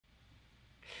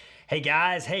Hey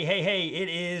guys, hey, it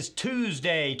is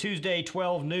Tuesday,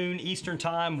 12 noon Eastern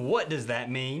time. What does that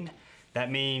mean?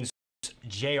 That means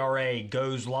JRA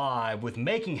goes live with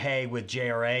Making Hay with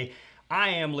JRA. I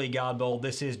am Lee Godbold.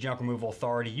 This is Junk Removal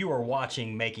Authority. You are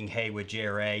watching Making Hay with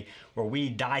JRA, where we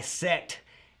dissect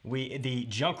the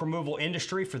junk removal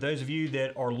industry. For those of you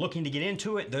that are looking to get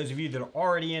into it, those of you that are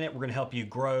already in it, we're going to help you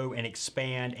grow and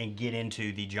expand and get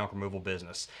into the junk removal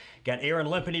business. Got Aaron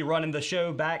Limpany running the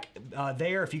show back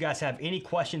there. If you guys have any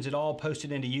questions at all, post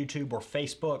it into YouTube or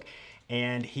Facebook,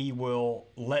 and he will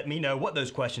let me know what those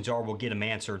questions are. We'll get them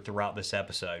answered throughout this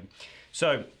episode.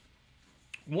 So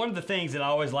one of the things that I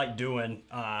always like doing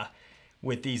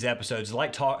with these episodes, I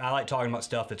like talking about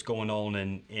stuff that's going on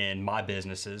in my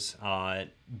businesses,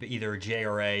 either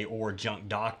JRA or Junk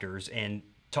Doctors, and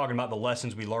talking about the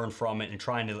lessons we learned from it and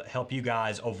trying to help you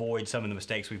guys avoid some of the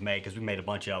mistakes we've made, because we made a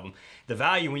bunch of them. The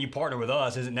value when you partner with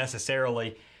us isn't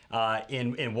necessarily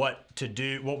in what to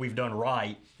do, what we've done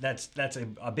right. That's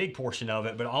a big portion of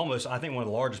it, but almost I think one of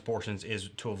the largest portions is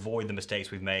to avoid the mistakes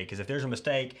we've made. Because if there's a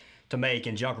mistake to make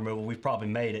in junk removal, we've probably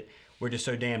made it. We're just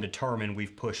so damn determined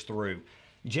we've pushed through.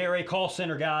 JRA call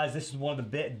center, guys, this is one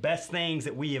of the best things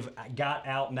that we have got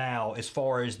out now as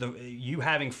far as you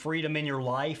having freedom in your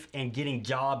life and getting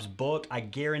jobs booked. I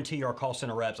guarantee our call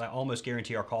center reps, I almost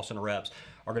guarantee our call center reps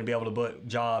are going to be able to book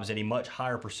jobs at a much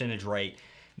higher percentage rate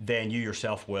than you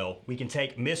yourself will. We can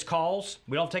take missed calls.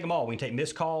 We don't take them all. We can take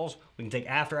missed calls, we can take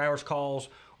after hours calls,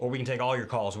 or we can take all your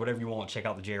calls, whatever you want. Check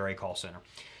out the JRA call center.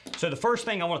 So the first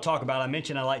thing I want to talk about, I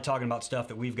mentioned I like talking about stuff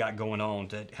that we've got going on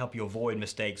to help you avoid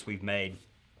mistakes we've made.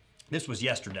 This was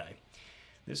yesterday.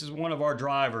 This is one of our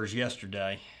drivers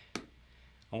yesterday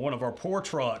on one of our poor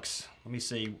trucks. Let me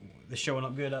see, this showing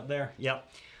up good up there?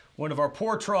 Yep. One of our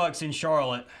poor trucks in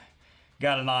Charlotte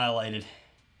got annihilated.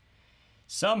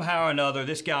 Somehow or another,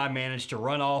 this guy managed to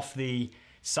run off the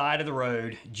side of the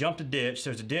road, jumped a ditch.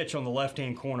 There's a ditch on the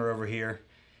left-hand corner over here.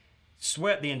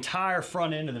 Swept the entire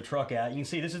front end of the truck out. You can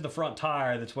see this is the front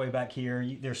tire that's way back here.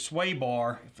 There's sway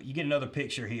bar. If you get another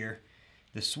picture here,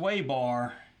 the sway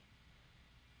bar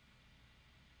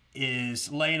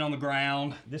is laying on the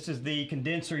ground. This is the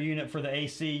condenser unit for the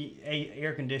AC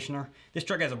air conditioner. This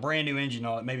truck has a brand new engine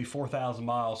on it, maybe 4,000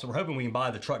 miles. So we're hoping we can buy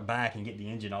the truck back and get the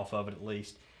engine off of it at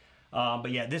least.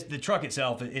 But yeah, the truck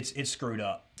itself, it's screwed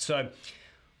up. So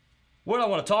what I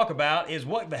want to talk about is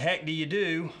what the heck do you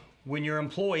do when your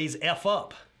employees F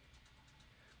up?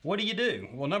 What do you do?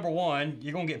 Well, number one,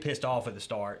 you're going to get pissed off at the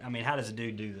start. I mean, how does a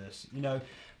dude do this? You know?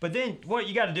 But then what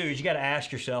you got to do is you got to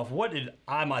ask yourself, what did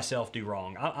I myself do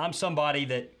wrong? I'm somebody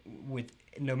that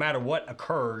no matter what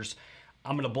occurs,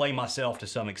 I'm going to blame myself to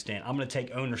some extent. I'm going to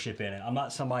take ownership in it. I'm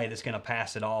not somebody that's going to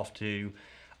pass it off to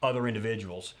other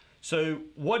individuals. So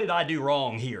what did I do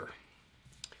wrong here?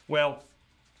 Well,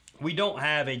 we don't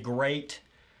have a great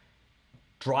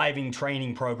driving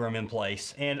training program in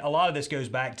place. And a lot of this goes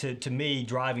back to me,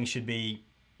 driving should be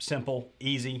simple,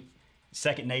 easy,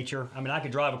 second nature. I mean, I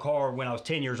could drive a car when I was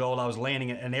 10 years old. I was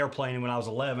landing an airplane, and when I was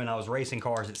 11, I was racing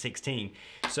cars at 16.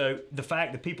 So the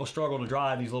fact that people struggle to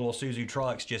drive these little Isuzu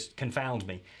trucks just confounds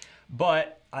me.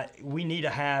 But we need to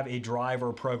have a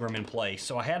driver program in place.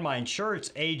 So I had my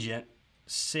insurance agent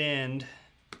send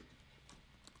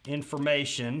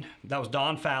information. That was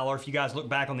Don Fowler. If you guys look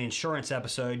back on the insurance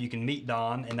episode, you can meet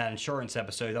Don in that insurance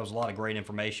episode. That was a lot of great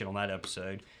information on that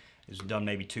episode. It was done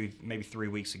maybe 3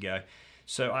 weeks ago.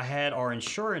 So I had our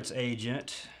insurance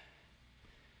agent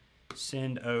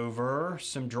send over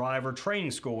some driver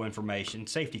training school information,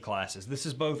 safety classes. This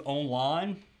is both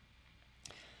online.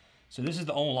 So this is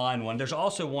the online one. There's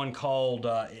also one called,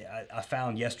 I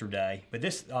found yesterday, but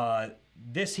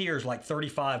this here is like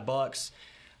 35 bucks.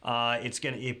 It's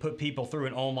gonna put people through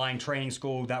an online training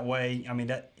school that way. I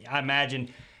mean, I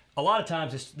imagine a lot of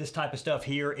times this type of stuff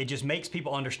here, it just makes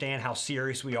people understand how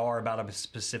serious we are about a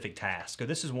specific task. So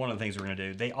this is one of the things we're gonna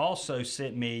do. They also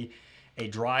sent me a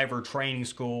driver training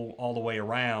school all the way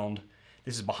around.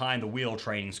 This is behind the wheel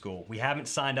training school. We haven't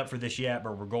signed up for this yet,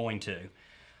 but we're going to.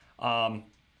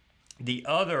 The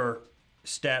other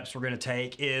steps we're gonna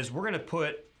take is we're gonna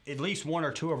put at least one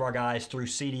or two of our guys through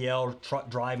CDL truck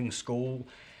driving school,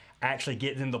 actually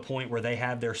get them to the point where they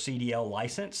have their CDL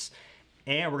license.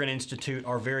 And we're going to institute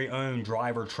our very own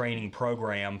driver training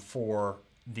program for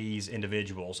these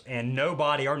individuals. And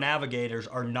nobody, our navigators,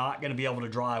 are not going to be able to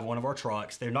drive one of our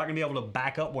trucks. They're not going to be able to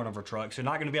back up one of our trucks. They're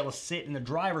not going to be able to sit in the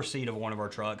driver's seat of one of our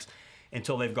trucks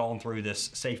until they've gone through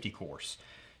this safety course.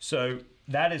 So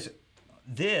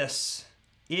this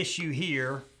issue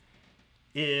here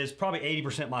is probably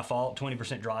 80% my fault,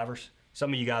 20% drivers.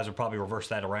 Some of you guys will probably reverse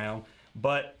that around.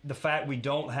 But the fact we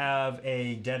don't have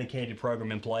a dedicated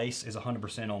program in place is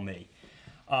 100% on me.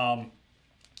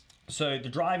 So the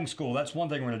driving school, that's one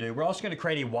thing we're going to do. We're also going to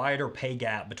create a wider pay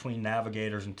gap between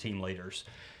navigators and team leaders.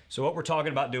 So what we're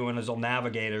talking about doing is on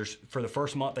navigators, for the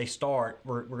first month they start,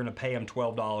 we're going to pay them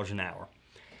 $12 an hour.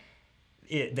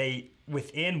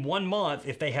 Within 1 month,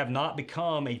 if they have not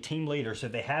become a team leader, so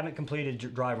if they haven't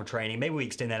completed driver training, maybe we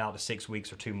extend that out to 6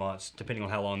 weeks or 2 months, depending on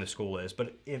how long the school is.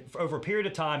 But if over a period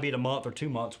of time, be it a month or 2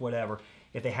 months, whatever,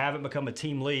 if they haven't become a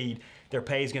team lead, their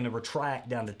pay is going to retract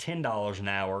down to $10 an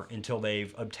hour until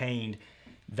they've obtained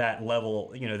that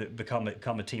level, become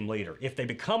a team leader. If they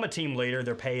become a team leader,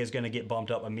 their pay is going to get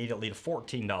bumped up immediately to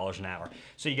 $14 an hour.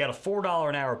 So you got a $4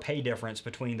 an hour pay difference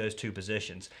between those two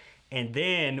positions. And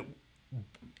then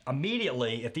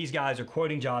immediately, if these guys are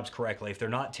quoting jobs correctly, if they're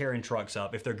not tearing trucks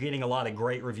up, if they're getting a lot of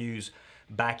great reviews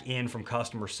back in from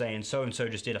customers saying so-and-so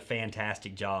just did a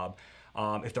fantastic job,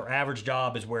 if their average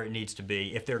job is where it needs to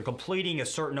be, if they're completing a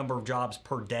certain number of jobs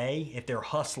per day, if they're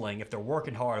hustling, if they're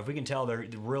working hard, if we can tell they're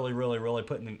really, really, really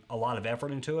putting a lot of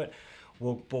effort into it,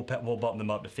 we'll bump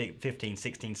them up to $15,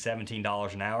 $16,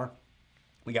 $17 an hour.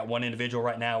 We got one individual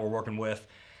right now we're working with.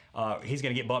 He's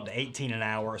going to get bumped to $18 an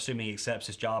hour, assuming he accepts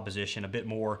his job position, a bit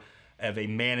more of a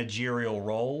managerial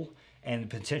role, and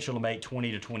potential to make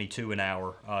 $20 to $22 an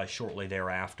hour shortly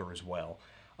thereafter as well.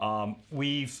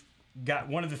 We've got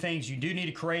one of the things you do need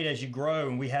to create as you grow,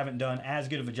 and we haven't done as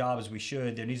good of a job as we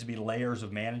should. There needs to be layers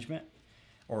of management,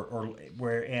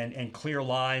 and clear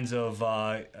lines of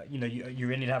you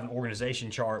need to have an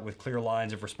organization chart with clear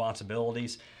lines of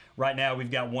responsibilities. Right now, we've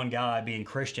got one guy, being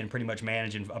Christian, pretty much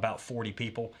managing about 40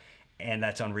 people, and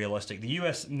that's unrealistic. The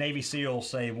U.S. Navy SEALs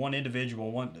say one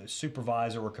individual, one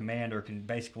supervisor or commander can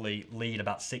basically lead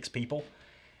about 6 people,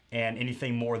 and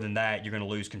anything more than that, you're going to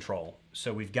lose control.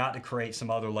 So we've got to create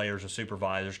some other layers of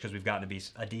supervisors because we've got to be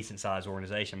a decent-sized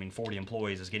organization. I mean, 40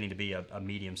 employees is getting to be a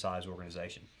medium-sized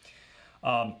organization.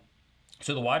 So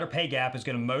the wider pay gap is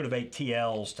going to motivate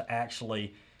TLs to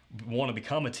actually want to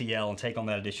become a TL and take on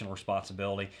that additional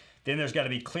responsibility. Then there's got to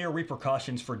be clear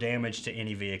repercussions for damage to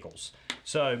any vehicles.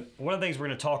 So one of the things we're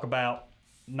going to talk about,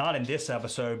 not in this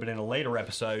episode, but in a later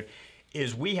episode,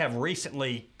 is we have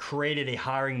recently created a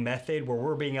hiring method where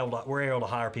we're able to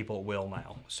hire people at will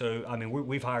now. So I mean,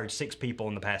 we've hired 6 people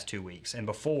in the past 2 weeks, and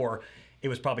before it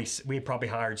was we had probably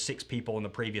hired 6 people in the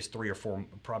previous 3 or 4,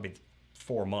 probably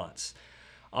 4 months.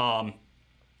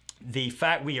 The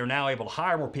fact we are now able to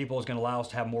hire more people is going to allow us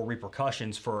to have more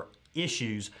repercussions for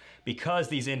issues because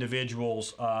these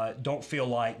individuals don't feel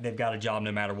like they've got a job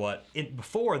no matter what.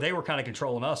 Before, they were kind of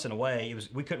controlling us in a way.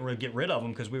 We couldn't really get rid of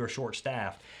them because we were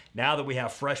short-staffed. Now that we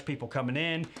have fresh people coming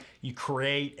in, you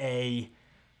create a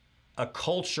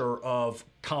culture of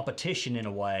competition in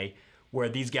a way where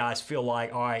these guys feel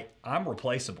like, all right, I'm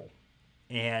replaceable.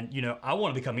 And, I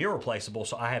want to become irreplaceable,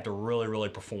 so I have to really, really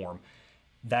perform.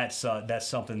 That's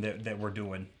something that we're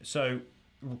doing. So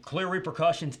clear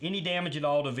repercussions, any damage at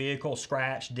all to vehicle,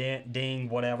 scratch, dent, ding,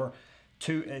 whatever,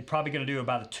 probably going to do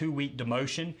about a 2-week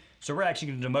demotion. So we're actually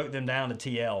going to demote them down to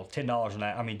TL, $10 an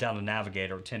hour, down to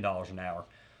Navigator, $10 an hour.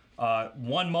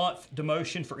 1 month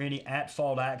demotion for any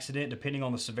at-fault accident. Depending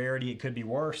on the severity, it could be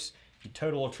worse. If you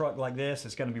total a truck like this,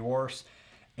 it's going to be worse.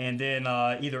 And then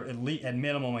either at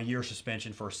minimum a year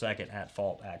suspension for a second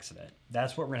at-fault accident.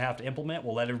 That's what we're going to have to implement.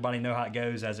 We'll let everybody know how it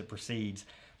goes as it proceeds,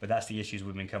 but that's the issues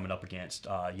we've been coming up against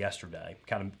yesterday.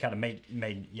 Kind of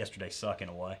made yesterday suck in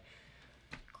a way.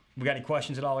 We got any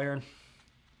questions at all, Aaron?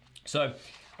 So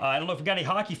I don't know if we got any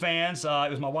hockey fans.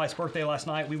 It was my wife's birthday last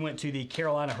night. We went to the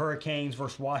Carolina Hurricanes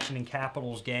versus Washington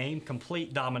Capitals game.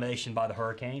 Complete domination by the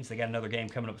Hurricanes. They got another game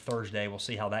coming up Thursday. We'll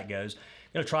see how that goes.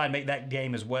 Going to try and make that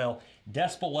game as well.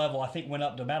 Decibel level, I think, went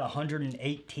up to about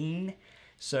 118.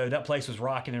 So that place was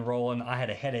rocking and rolling. I had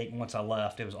a headache once I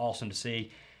left. It was awesome to see.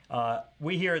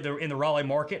 We here in the Raleigh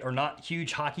market are not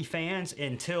huge hockey fans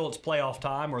until it's playoff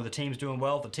time or the team's doing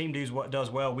well. If the team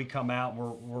does well, we come out,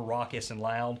 we're raucous and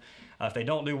loud. If they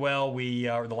don't do well, we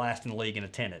are the last in the league in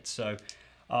attendance. So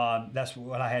that's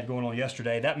what I had going on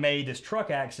yesterday. That made this truck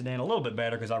accident a little bit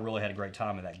better because I really had a great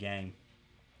time in that game.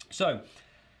 So,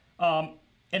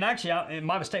 and actually, in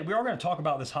my mistake, we are going to talk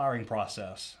about this hiring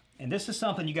process. And this is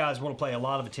something you guys want to pay a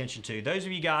lot of attention to. Those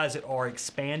of you guys that are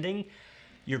expanding,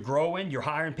 you're growing, you're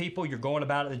hiring people, you're going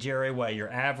about it the JRA way,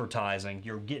 you're advertising,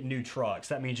 you're getting new trucks.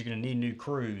 That means you're going to need new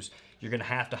crews. You're going to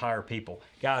have to hire people.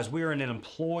 Guys, we're in an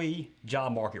employee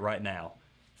job market right now.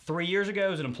 3 years ago,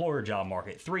 it was an employer job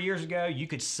market. 3 years ago, you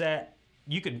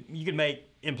could make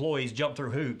employees jump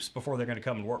through hoops before they're going to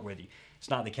come and work with you. It's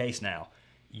not the case now.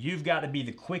 You've got to be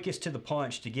the quickest to the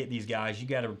punch to get these guys. You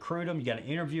got to recruit them, you got to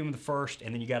interview them the first,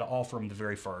 and then you got to offer them the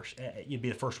very first. You'd be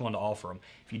the first one to offer them.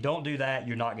 If you don't do that,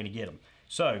 you're not going to get them.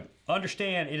 So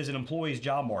understand it is an employee's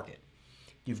job market.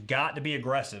 You've got to be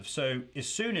aggressive. So as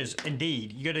soon as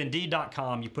Indeed, you go to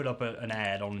Indeed.com, you put up an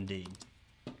ad on Indeed.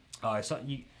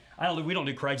 We don't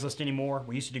do Craigslist anymore.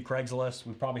 We used to do Craigslist.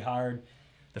 We probably hired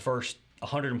the first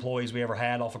 100 employees we ever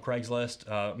had off of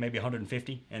Craigslist, maybe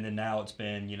 150, and then now it's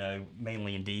been,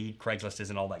 mainly Indeed. Craigslist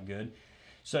isn't all that good.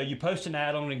 So you post an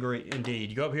ad on Indeed.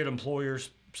 You go up here to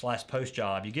employers/post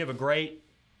job. You give a great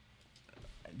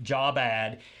job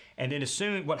ad, and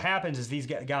then what happens is these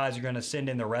guys are going to send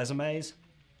in their resumes.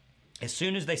 As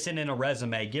soon as they send in a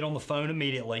resume, get on the phone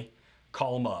immediately,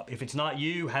 call them up. If it's not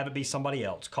you, have it be somebody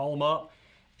else. Call them up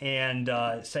and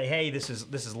say, hey, this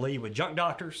is Lee with Junk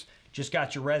Doctors. Just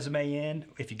got your resume in.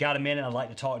 If you got a minute, I'd like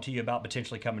to talk to you about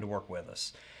potentially coming to work with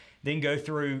us. Then go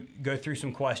through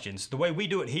some questions. The way we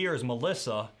do it here is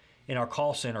Melissa in our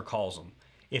call center calls them.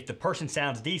 If the person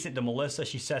sounds decent to Melissa,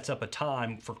 she sets up a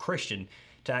time for Christian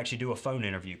to actually do a phone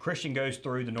interview. Christian goes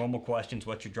through the normal questions: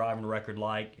 what's your driving record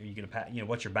like? Are you gonna,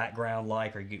 what's your background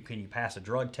like? Can you pass a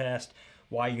drug test?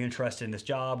 Why are you interested in this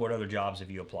job? What other jobs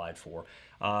have you applied for?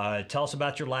 Tell us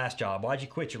about your last job. Why'd you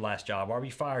quit your last job? Why were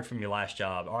you fired from your last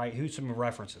job? All right, who's some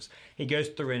references? He goes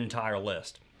through an entire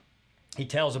list. He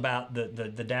tells about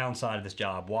the downside of this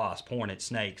job: wasp, hornet,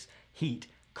 snakes, heat,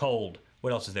 cold.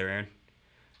 What else is there,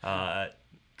 Aaron?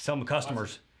 Some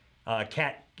customers,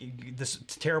 cat, this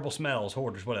terrible smells,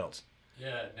 hoarders. What else?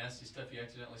 Yeah, nasty stuff you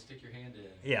accidentally stick your hand in.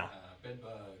 Yeah. Bed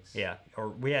bugs. Yeah, or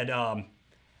we had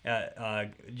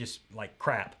just like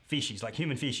crap, feces, like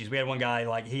human feces. We had one guy,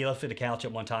 like, he lifted a couch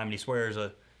up one time and he swears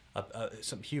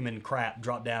some human crap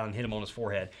dropped down and hit him on his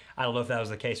forehead. I don't know if that was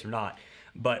the case or not,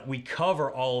 but we cover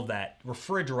all of that.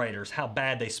 Refrigerators, how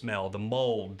bad they smell, the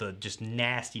mold, the just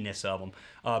nastiness of them,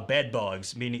 bed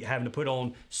bugs, meaning having to put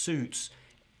on suits.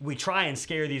 We try and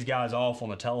scare these guys off on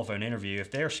the telephone interview.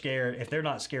 If they're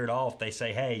not scared off, they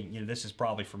say, hey, this is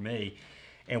probably for me,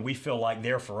 and we feel like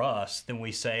they're for us, then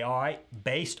we say, all right,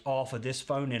 based off of this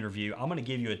phone interview, I'm going to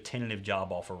give you a tentative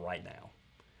job offer right now.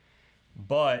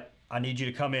 But I need you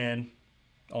to come in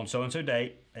on so-and-so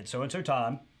date at so-and-so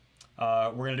time.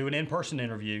 We're going to do an in-person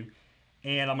interview,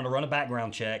 and I'm going to run a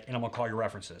background check, and I'm going to call your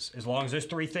references. As long as those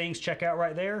three things check out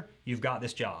right there, you've got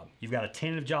this job. You've got a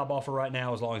tentative job offer right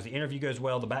now. As long as the interview goes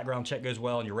well, the background check goes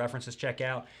well, and your references check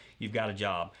out, you've got a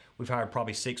job. We've hired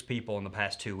probably 6 people in the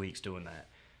past 2 weeks doing that.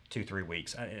 2-3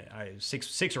 weeks.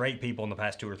 Six or 8 people in the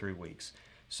past 2 or 3 weeks.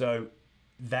 So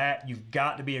that you've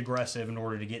got to be aggressive in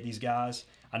order to get these guys.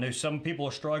 I know some people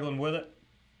are struggling with it,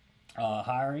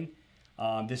 hiring.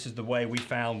 This is the way we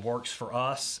found works for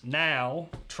us. Now,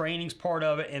 training's part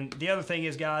of it. And the other thing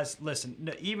is, guys,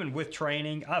 listen, even with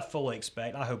training, I fully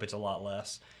expect, I hope it's a lot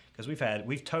less, because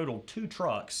we've totaled 2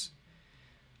 trucks.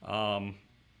 2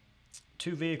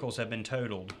 vehicles have been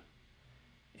totaled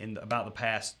in about the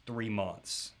past 3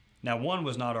 months. Now, one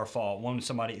was not our fault. One,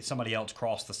 somebody else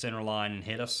crossed the center line and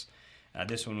hit us.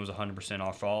 This one was 100%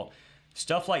 our fault.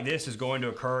 Stuff like this is going to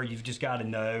occur. You've just got to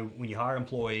know when you hire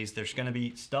employees, there's going to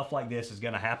be stuff like this is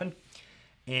going to happen.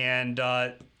 And,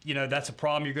 that's a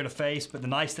problem you're going to face. But the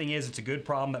nice thing is it's a good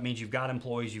problem. That means you've got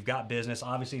employees, you've got business.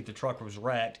 Obviously, if the truck was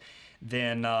wrecked,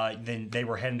 then they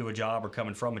were heading to a job or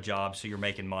coming from a job, so you're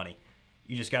making money.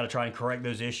 You just got to try and correct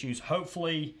those issues.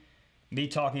 Hopefully, me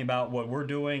talking about what we're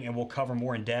doing, and we'll cover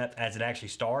more in depth as it actually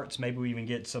starts. Maybe we even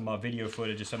get some video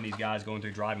footage of some of these guys going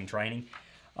through driving training.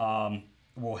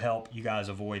 Will help you guys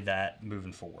avoid that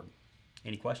moving forward.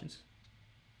 Any questions?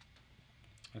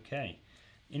 Okay.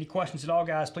 Any questions at all,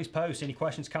 guys? Please post. Any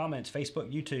questions, comments,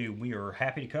 Facebook, YouTube. We are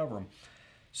happy to cover them.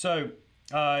 So,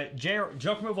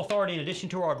 Junk Removal Authority, in addition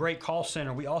to our great call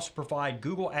center, we also provide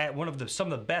Google Ad.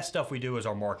 Some of the best stuff we do is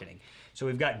our marketing. So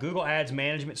we've got Google Ads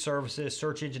management services,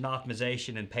 search engine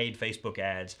optimization, and paid Facebook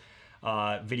ads,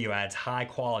 video ads, high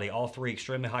quality. All 3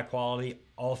 extremely high quality.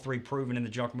 All 3 proven in the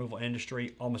junk removal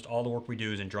industry. Almost all the work we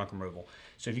do is in junk removal.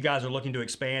 So if you guys are looking to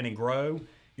expand and grow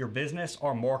your business,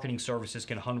 our marketing services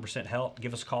can 100% help.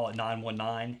 Give us a call at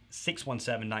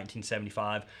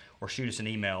 919-617-1975 or shoot us an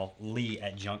email,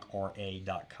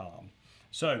 lee@junkra.com.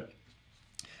 So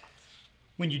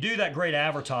when you do that great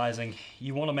advertising,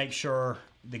 you want to make sure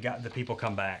the people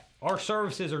come back. Our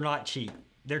services are not cheap.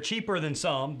 They're cheaper than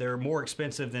some. They're more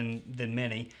expensive than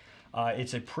many.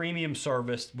 It's a premium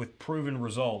service with proven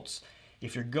results.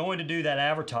 If you're going to do that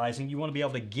advertising, you want to be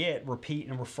able to get repeat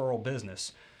and referral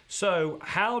business. So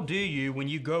how do you, when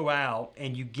you go out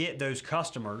and you get those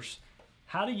customers,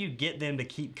 how do you get them to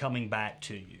keep coming back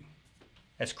to you?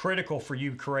 That's critical for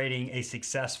you creating a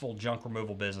successful junk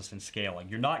removal business and scaling.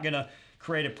 You're not going to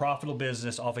create a profitable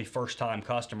business off a first-time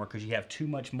customer because you have too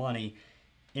much money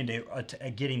into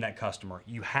getting that customer.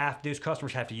 Those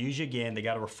customers have to use you again. They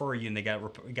got to refer you, and they got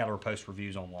to post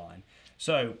reviews online.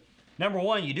 So, number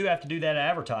one, you do have to do that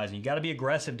advertising. You got to be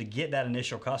aggressive to get that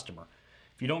initial customer.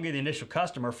 If you don't get the initial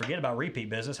customer, forget about repeat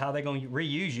business. How are they going to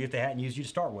reuse you if they hadn't used you to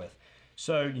start with?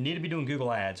 So you need to be doing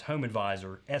Google Ads, Home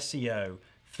Advisor, SEO,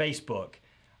 Facebook,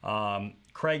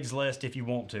 Craigslist if you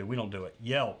want to. We don't do it.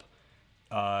 Yelp,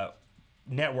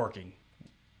 networking,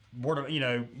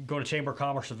 going to Chamber of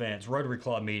Commerce events, Rotary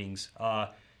Club meetings,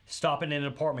 stopping in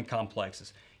apartment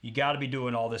complexes. You got to be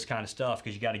doing all this kind of stuff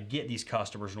because you got to get these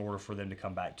customers in order for them to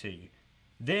come back to you.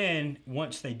 Then,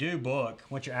 once they do book,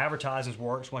 once your advertising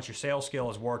works, once your sales skill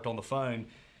has worked on the phone,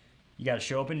 you got to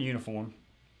show up in uniform.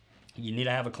 You need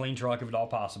to have a clean truck if at all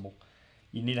possible.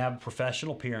 You need to have a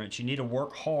professional appearance. You need to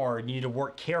work hard. You need to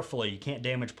work carefully. You can't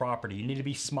damage property. You need to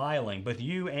be smiling, both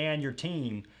you and your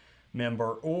team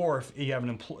member, or if you have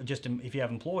if you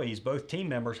have employees, both team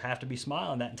members have to be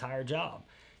smiling that entire job.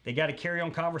 They got to carry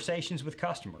on conversations with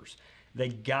customers. They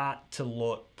got to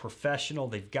look professional.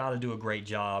 They've got to do a great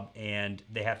job, and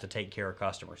they have to take care of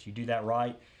customers. You do that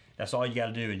right, that's all you got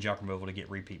to do in junk removal to get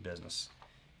repeat business.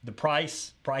 The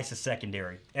price is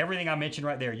secondary. Everything I mentioned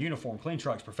right there, uniform, clean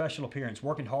trucks, professional appearance,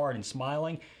 working hard and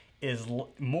smiling is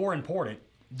more important.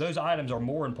 Those items are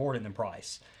more important than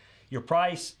price. Your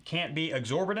price can't be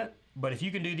exorbitant, but if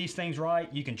you can do these things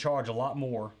right, you can charge a lot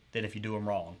more than if you do them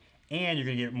wrong, and you're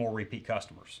going to get more repeat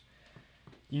customers.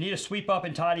 You need to sweep up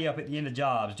and tidy up at the end of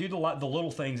jobs. Do the little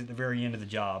things at the very end of the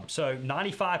job. So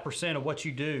 95% of what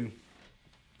you do,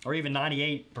 or even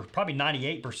 98, probably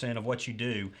 98% of what you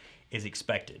do is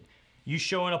expected. You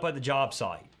showing up at the job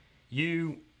site,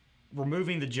 you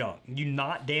removing the junk, you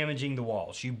not damaging the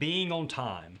walls, you being on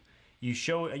time, you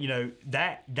show,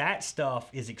 that stuff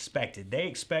is expected. They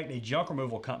expect a junk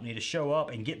removal company to show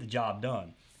up and get the job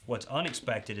done. What's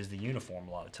unexpected is the uniform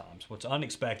a lot of times. What's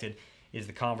unexpected is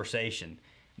the conversation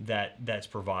that's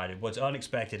provided. What's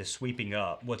unexpected is sweeping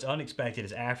up. What's unexpected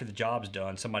is after the job's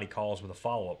done, somebody calls with a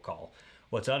follow-up call.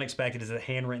 What's unexpected is a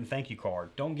handwritten thank you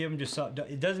card. Don't give them just something.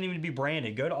 It doesn't even need to be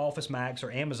branded. Go to Office Max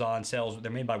or Amazon sells.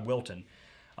 They're made by Wilton.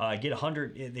 Get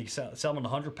 100. They sell them in a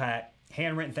 100-pack.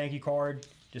 Handwritten thank you card.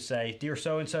 Just say, dear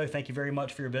so-and-so, thank you very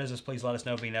much for your business. Please let us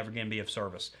know if we can ever again be of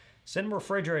service. Send them a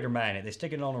refrigerator magnet. They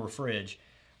stick it on a fridge,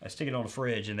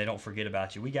 and they don't forget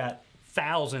about you. We got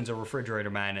thousands of refrigerator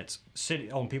magnets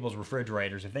sitting on people's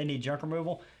refrigerators. If they need junk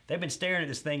removal, they've been staring at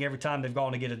this thing every time they've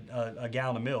gone to get a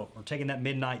gallon of milk or taking that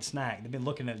midnight snack. They've been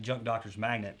looking at the junk doctor's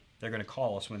magnet. They're going to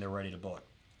call us when they're ready to book.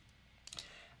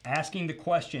 Asking the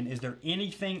question, is there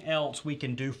anything else we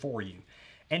can do for you?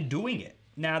 And doing it.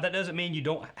 Now, that doesn't mean you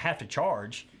don't have to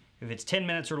charge. If it's 10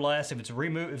 minutes or less, if it's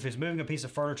moving a piece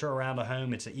of furniture around a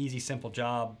home, it's an easy, simple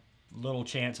job, little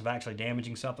chance of actually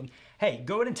damaging something. Hey,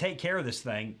 go ahead and take care of this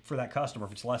thing for that customer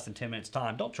if it's less than 10 minutes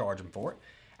time. Don't charge them for it.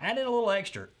 Add in a little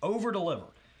extra. Over-deliver.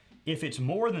 If it's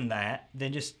more than that,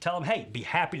 then just tell them, hey, be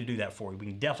happy to do that for you. We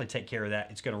can definitely take care of that.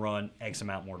 It's going to run X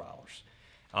amount more dollars.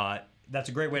 That's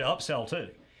a great way to upsell too.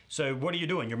 So what are you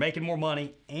doing? You're making more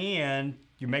money and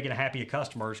you're making a happier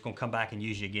customer who's going to come back and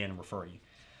use you again and refer you.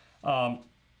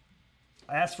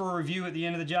 Ask for a review at the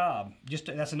end of the job.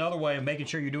 That's another way of making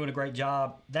sure you're doing a great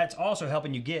job. That's also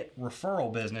helping you get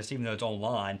referral business, even though it's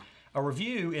online. A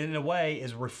review, in a way,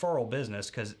 is referral business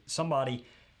because somebody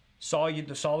saw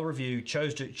the review,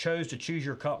 chose to choose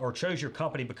your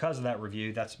company because of that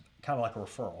review. That's kind of like a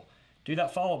referral. Do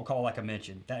that follow-up call, like I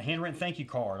mentioned. That handwritten thank you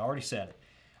card. I already said it.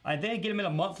 And then get them in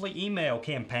a monthly email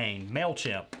campaign.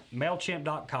 MailChimp,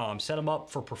 MailChimp.com. Set them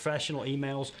up for professional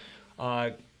emails.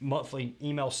 Monthly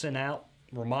emails sent out.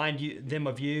 Remind them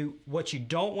of you. What you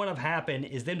don't want to happen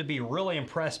is them to be really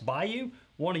impressed by you,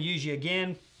 want to use you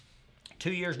again.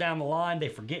 2 years down the line, they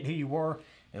forget who you were.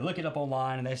 They look it up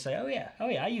online and they say, oh yeah,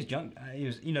 I use junk.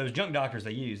 Those junk doctors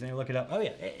they use. And they look it up. Oh yeah,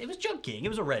 it was Junk King. It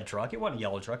was a red truck. It wasn't a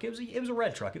yellow truck. It was a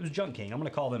red truck. It was Junk King. I'm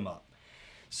going to call them up.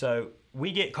 So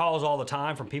we get calls all the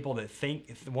time from people that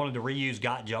wanted to reuse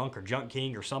Got Junk or Junk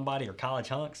King or somebody or college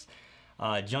hunks,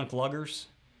 junk luggers.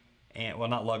 And well,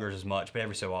 not luggers as much, but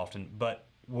every so often. But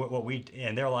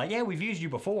and they're like, yeah, we've used you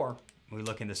before. We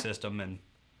look in the system and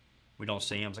we don't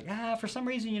see them. It's like, for some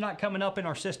reason you're not coming up in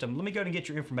our system. Let me go and get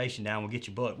your information down. We'll get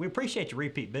you booked. We appreciate your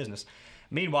repeat business.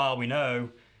 Meanwhile, we know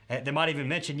they might even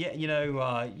mention,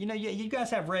 you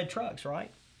guys have red trucks,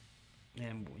 right?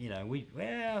 And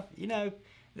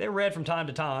they're red from time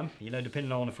to time.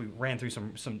 Depending on if we ran through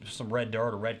some red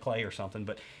dirt or red clay or something.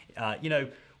 But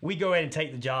we go ahead and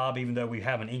take the job even though we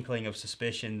have an inkling of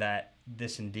suspicion that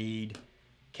this indeed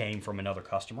came from another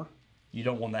customer. You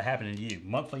don't want that happening to you.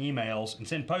 Monthly emails and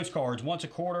send postcards once a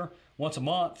quarter, once a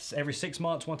month, every 6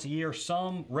 months, once a year,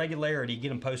 some regularity, get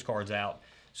them postcards out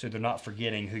so they're not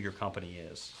forgetting who your company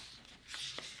is.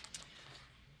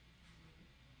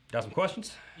 Got some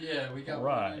questions? Yeah, we got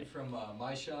Right. one in from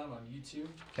Maishan on YouTube.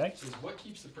 Okay. It says, what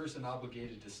keeps the person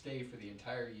obligated to stay for the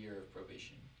entire year of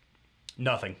probation?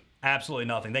 Nothing. Absolutely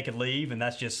nothing. They could leave, and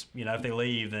that's just, if they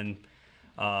leave, then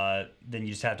you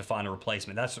just have to find a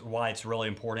replacement. That's why it's really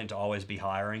important to always be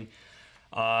hiring.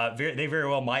 They very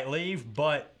well might leave,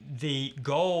 but the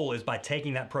goal is by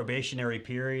taking that probationary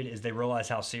period is they realize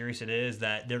how serious it is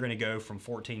that they're going to go from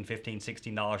 $14, $15,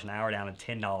 $16 an hour down to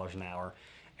 $10 an hour.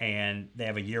 And they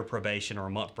have a year probation or a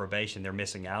month probation, they're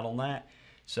missing out on that.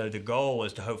 So the goal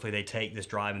is to hopefully they take this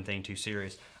driving thing too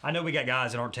serious. I know we got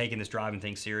guys that aren't taking this driving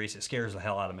thing serious. It scares the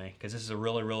hell out of me because this is a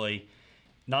really, really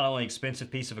not only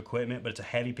expensive piece of equipment, but it's a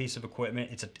heavy piece of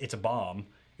equipment. It's a bomb.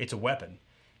 It's a weapon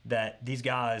that these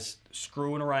guys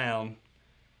screwing around.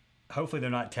 Hopefully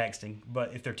they're not texting,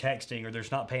 but if they're texting or they're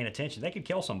just not paying attention, they could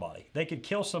kill somebody. They could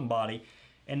kill somebody.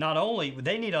 And not only,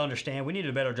 they need to understand, we need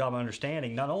a better job of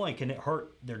understanding, not only can it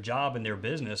hurt their job and their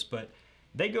business, but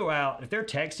they go out, if they're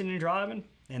texting and driving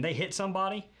and they hit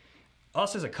somebody,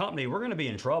 us as a company, we're going to be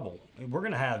in trouble. We're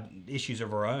going to have issues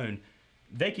of our own.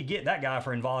 They could get that guy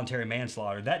for involuntary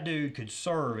manslaughter. That dude could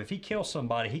serve, if he kills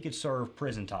somebody, he could serve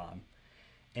prison time.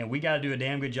 And we got to do a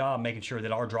damn good job making sure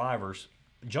that our drivers,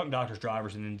 junk doctors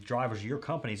drivers, and the drivers of your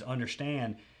companies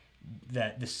understand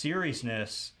that the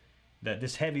seriousness that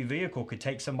this heavy vehicle could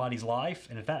take somebody's life,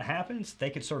 and if that happens, they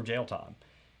could serve jail time.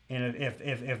 And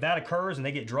if that occurs and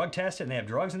they get drug tested and they have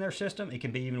drugs in their system, it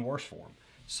can be even worse for them.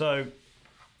 So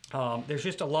there's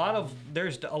just a lot of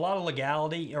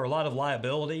legality or a lot of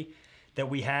liability that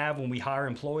we have when we hire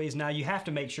employees. Now you have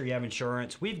to make sure you have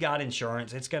insurance. We've got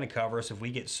insurance. It's going to cover us if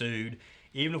we get sued,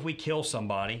 even if we kill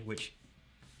somebody, which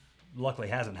luckily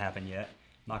hasn't happened yet,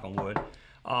 knock on wood.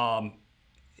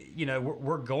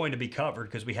 We're going to be covered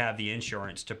because we have the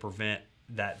insurance to prevent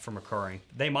that from occurring.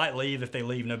 They might leave. If they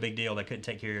leave, no big deal. They couldn't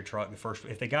take care of your truck the first.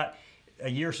 If they got a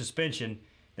year suspension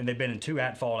and they've been in 2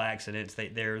 at-fault accidents,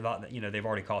 they're not, they've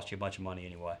already cost you a bunch of money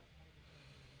anyway.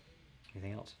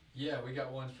 Anything else? Yeah, we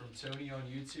got one from Tony on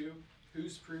YouTube.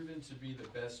 Who's proven to be the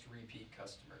best repeat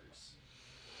customers?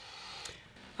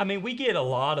 I mean, we get a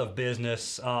lot of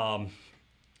business.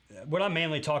 What I'm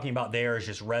mainly talking about there is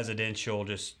just residential,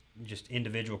 just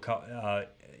individuals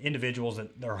that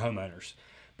are homeowners.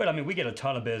 But I mean, we get a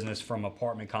ton of business from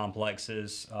apartment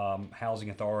complexes, housing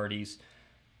authorities,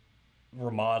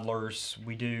 remodelers.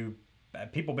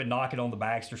 People have been knocking on the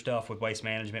Bagster stuff with Waste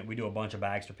Management. We do a bunch of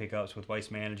Bagster pickups with Waste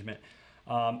Management.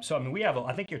 So I mean,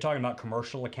 I think you're talking about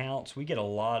commercial accounts. We get a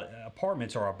lot.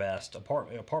 Apartments are our best.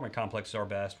 Apartment complexes are our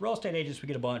best. Real estate agents, we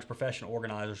get a bunch. Professional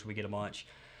organizers, we get a bunch.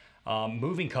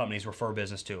 Moving companies refer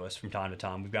business to us from time to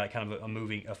time. We've got kind of a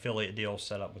moving affiliate deal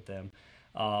set up with them.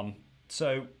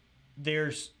 So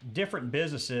there's different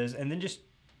businesses, and then just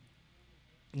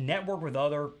network with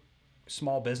other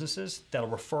small businesses that'll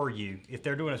refer you if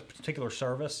they're doing a particular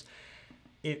service.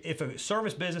 If a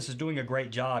service business is doing a great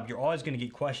job, you're always going to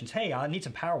get questions. Hey, I need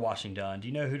some power washing done. Do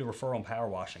you know who to refer on power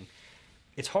washing?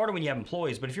 It's harder when you have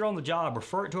employees, but if you're on the job,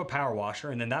 refer it to a power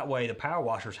washer, and then that way the power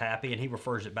washer's happy and he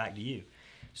refers it back to you.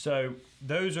 So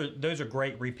those are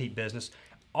great repeat business.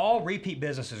 All repeat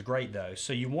business is great though.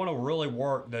 So you want to really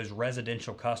work those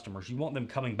residential customers. You want them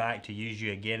coming back to use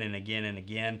you again and again and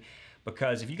again,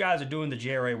 because if you guys are doing the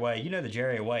JRA way, the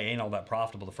JRA way ain't all that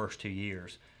profitable the first 2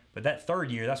 years. But that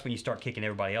 3rd year, that's when you start kicking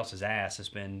everybody else's ass. That's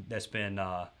been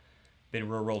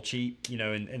real cheap.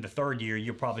 In the 3rd year,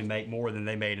 you'll probably make more than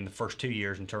they made in the first 2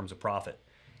 years in terms of profit.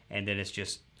 And then it's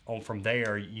just on from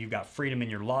there. You've got freedom in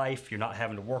your life. You're not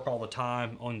having to work all the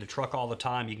time on the truck all the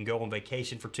time. You can go on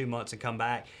vacation for 2 months and come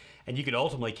back, and you could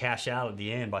ultimately cash out at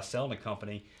the end by selling a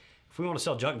company. If we want to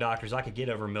sell junk doctors, I could get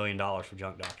over $1 million for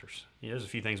junk doctors. There's a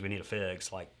few things we need to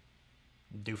fix, like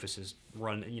doofuses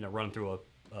running through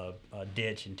a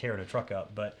ditch and tearing a truck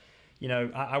up. But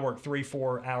I work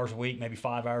 3-4 hours a week, maybe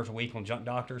 5 hours a week on junk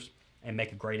doctors, and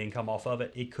make a great income off of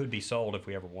it. It could be sold if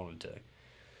we ever wanted to.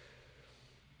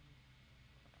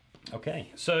 Okay,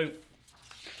 so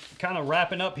kind of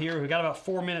wrapping up here. We've got about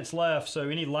 4 minutes left, so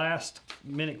any last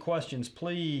minute questions,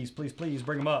 please bring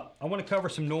them up. I want to cover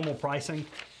some normal pricing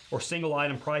or single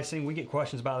item pricing. We get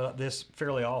questions about this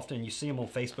fairly often. You see them on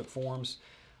Facebook forums.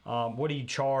 What do you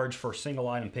charge for single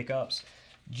item pickups?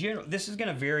 This is going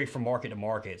to vary from market to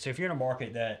market. So if you're in a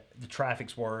market that the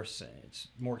traffic's worse, it's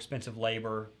more expensive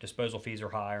labor, disposal fees are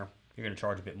higher, you're going to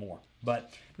charge a bit more.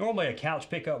 But normally a couch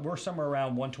pickup, we're somewhere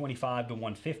around $125 to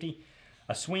 $150.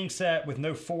 A swing set with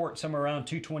no fort, somewhere around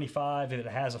 $225. If it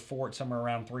has a fort, somewhere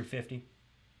around $350.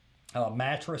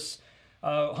 Mattress,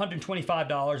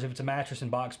 $125 if it's a mattress and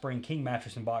box spring, king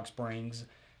mattress and box springs,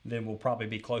 then we'll probably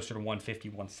be closer to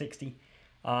 $150,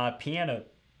 $160. Piano,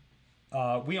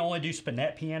 we only do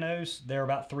spinet pianos. They're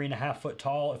about 3.5 foot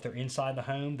tall. If they're inside the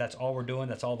home, that's all we're doing.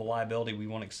 That's all the liability we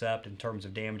won't accept in terms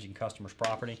of damaging customers'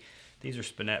 property. These are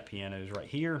spinet pianos right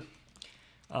here.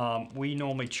 We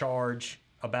normally charge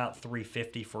about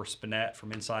 $350 for a spinet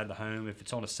from inside the home. If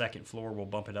it's on a second floor, we'll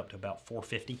bump it up to about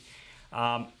 $450.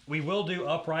 We will do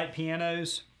upright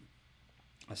pianos.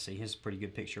 Let's see, here's a pretty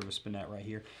good picture of a spinet right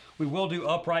here. We will do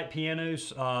upright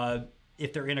pianos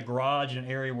if they're in a garage, in an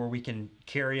area where we can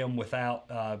carry them without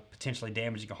potentially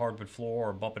damaging a hardwood floor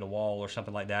or bumping a wall or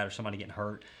something like that, or somebody getting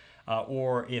hurt.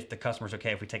 Or if the customer's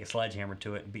okay, if we take a sledgehammer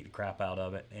to it and beat the crap out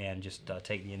of it and just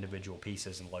take the individual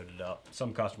pieces and load it up.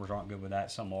 Some customers aren't good with that,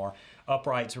 some are.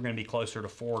 Uprights are going to be closer to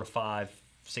 $400 to $500,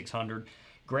 $600.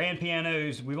 Grand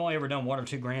pianos, we've only ever done 1 or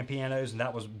 2 grand pianos, and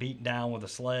that was beaten down with a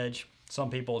sledge. Some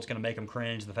people, it's going to make them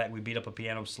cringe, the fact we beat up a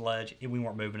piano sledge. We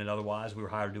weren't moving it otherwise. We were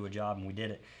hired to do a job, and we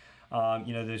did it.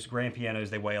 You know, those grand pianos,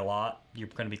 they weigh a lot. You're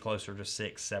going to be closer to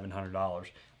 $600, $700. A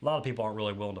lot of people aren't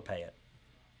really willing to pay it.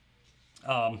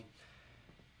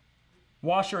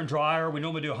 Washer and dryer, we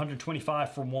normally do $125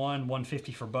 for one,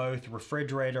 $150 for both.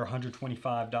 Refrigerator,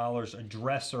 $125. A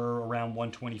dresser, around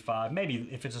 $125. Maybe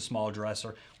if it's a small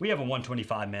dresser. We have a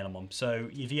 $125 minimum. So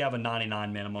if you have a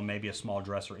 $99 minimum, maybe a small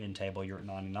dresser end table, you're at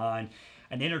 $99.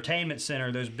 An entertainment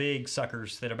center, those big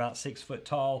suckers that are about 6 foot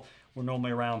tall, we're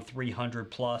normally around $300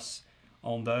 plus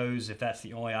on those, if that's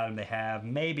the only item they have.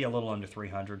 Maybe a little under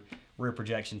 $300. Rear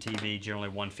projection TV, generally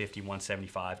 $150,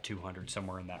 $175, $200,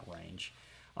 somewhere in that range.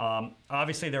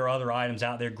 Obviously, there are other items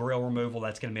out there. Grill removal,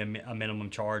 that's going to be a minimum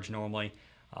charge normally.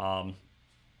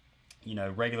 You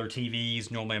know, regular TVs,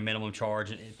 normally a minimum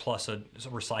charge plus a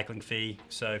recycling fee.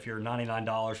 So if you're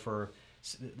 $99 for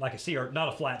like a CRT, not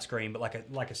a flat screen, but like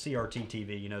a CRT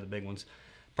TV, you know, the big ones,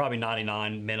 probably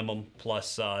 $99 minimum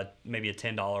plus maybe a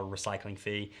 $10 recycling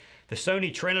fee. The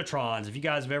Sony Trinitrons, if you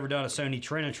guys have ever done a Sony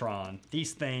Trinitron,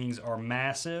 these things are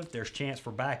massive. There's chance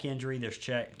for back injury. There's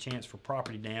chance for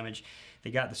property damage. They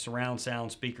got the surround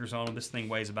sound speakers on them. This thing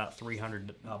weighs about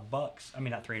 300 bucks. I mean,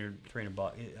 not 300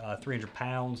 bucks, 300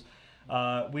 pounds.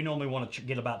 We normally want to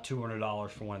get about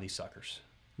 $200 for one of these suckers.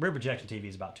 Rear projection TV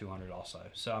is about $200 also.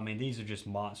 So, I mean, these are just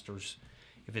monsters.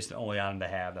 If it's the only item they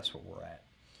have, that's what we're at.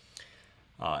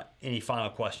 Any final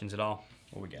questions at all?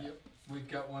 What we got? Yep. We've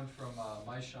got one from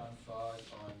MySean Fogg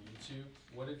on YouTube.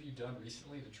 What have you done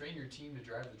recently to train your team to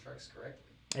drive the trucks correctly?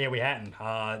 Yeah, we hadn't.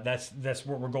 That's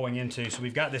what we're going into. So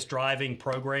we've got this driving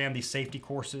program, these safety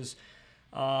courses.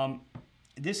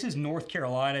 This is North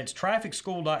Carolina. It's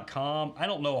trafficschool.com. I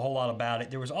don't know a whole lot about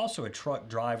it. There was also a truck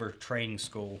driver training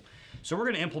school. So we're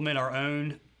going to implement our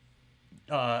own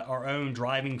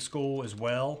driving school as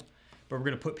well. But we're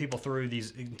going to put people through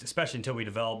these, especially until we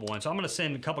develop one. So I'm going to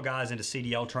send a couple guys into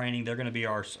CDL training. They're going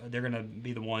to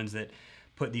be the ones that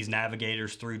put these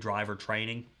navigators through driver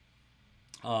training.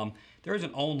 There is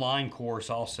an online course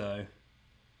also.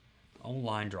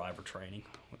 Online driver training.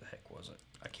 What the heck was it?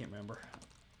 I can't remember.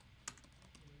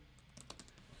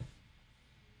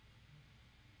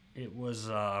 It was,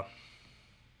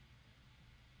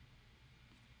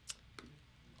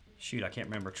 shoot, I can't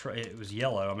remember. It was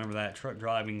yellow. I remember that. Truck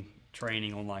driving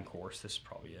training online course. This is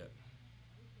probably it.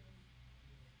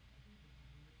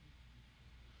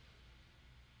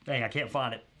 Dang, I can't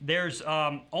find it. There's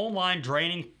online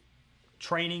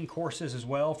training courses as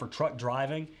well for truck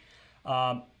driving.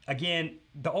 Again,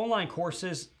 the online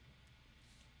courses,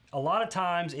 a lot of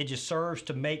times it just serves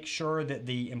to make sure that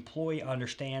the employee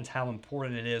understands how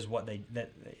important it is what they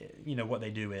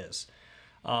do is.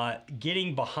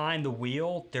 Getting behind the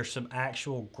wheel, there's some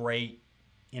actual great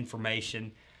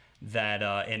information that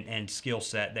and skill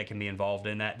set that can be involved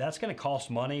in that. That's going to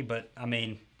cost money, but I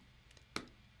mean,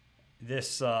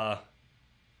 this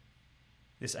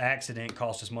accident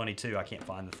cost us money too. I can't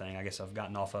find the thing. I guess I've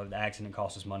gotten off of the accident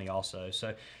cost us money also.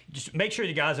 So just make sure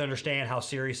you guys understand how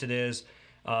serious it is,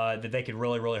 that they could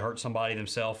really, really hurt somebody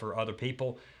themselves or other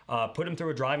people. Put them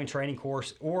through a driving training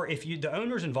course, or if the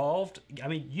owner's involved, I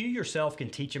mean, you yourself can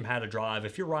teach them how to drive.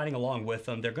 If you're riding along with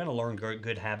them, they're going to learn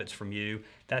good habits from you.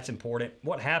 That's important.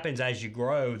 What happens as you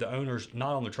grow, the owner's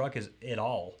not on the truck at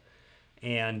all.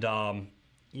 And,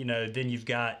 you know, then you've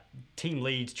got team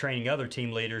leads training other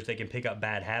team leaders that can pick up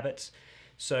bad habits.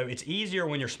 So it's easier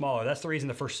when you're smaller. That's the reason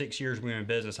the first 6 years we were in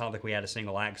business, I don't think we had a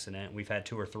single accident. We've had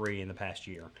 2 or 3 in the past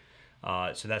year.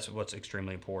 So that's what's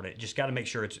extremely important. Just got to make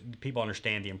sure people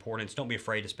understand the importance. Don't be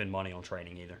afraid to spend money on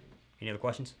training either. Any other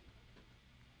questions?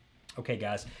 Okay,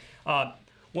 guys.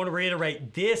 Want to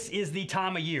reiterate, this is the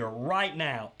time of year right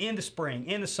now, in the spring,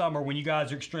 in the summer, when you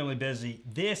guys are extremely busy.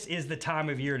 This is the time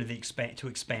of year to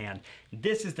expand.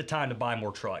 This is the time to buy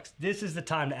more trucks. This is the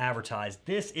time to advertise.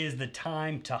 This is the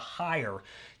time to hire,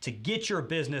 to get your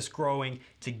business growing,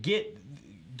 to get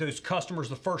those customers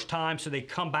the first time so they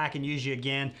come back and use you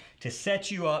again, to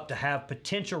set you up to have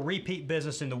potential repeat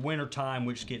business in the winter time,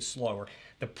 which gets slower.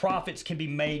 The profits can be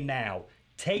made now.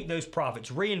 Take those profits,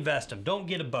 reinvest them. Don't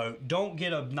get a boat. Don't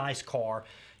get a nice car.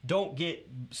 Don't get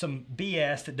some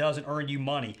BS that doesn't earn you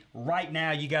money. Right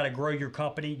now, you got to grow your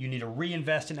company. You need to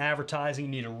reinvest in advertising.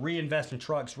 You need to reinvest in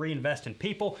trucks, reinvest in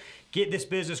people. Get this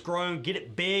business growing. Get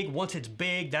it big. Once it's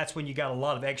big, that's when you got a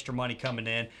lot of extra money coming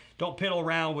in. Don't piddle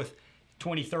around with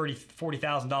 $20,000, $30,000,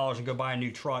 $40,000 and go buy a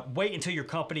new truck. Wait until your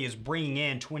company is bringing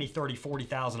in $20,000, $30,000,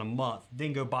 $40,000 a month.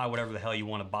 Then go buy whatever the hell you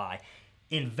want to buy.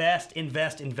 Invest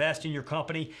in your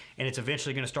company, and it's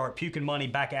eventually going to start puking money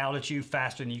back out at you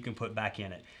faster than you can put back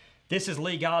in it. This is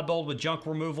Lee Godbold with Junk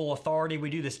Removal Authority. We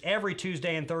do this every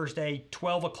Tuesday and Thursday,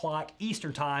 12 o'clock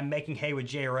Eastern Time, making hay with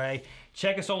JRA.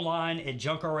 Check us online at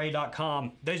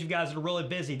junkra.com. Those of you guys that are really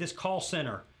busy, this call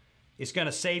center, it's going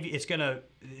to save you. It's going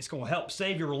to help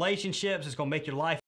save your relationships. It's going to make your life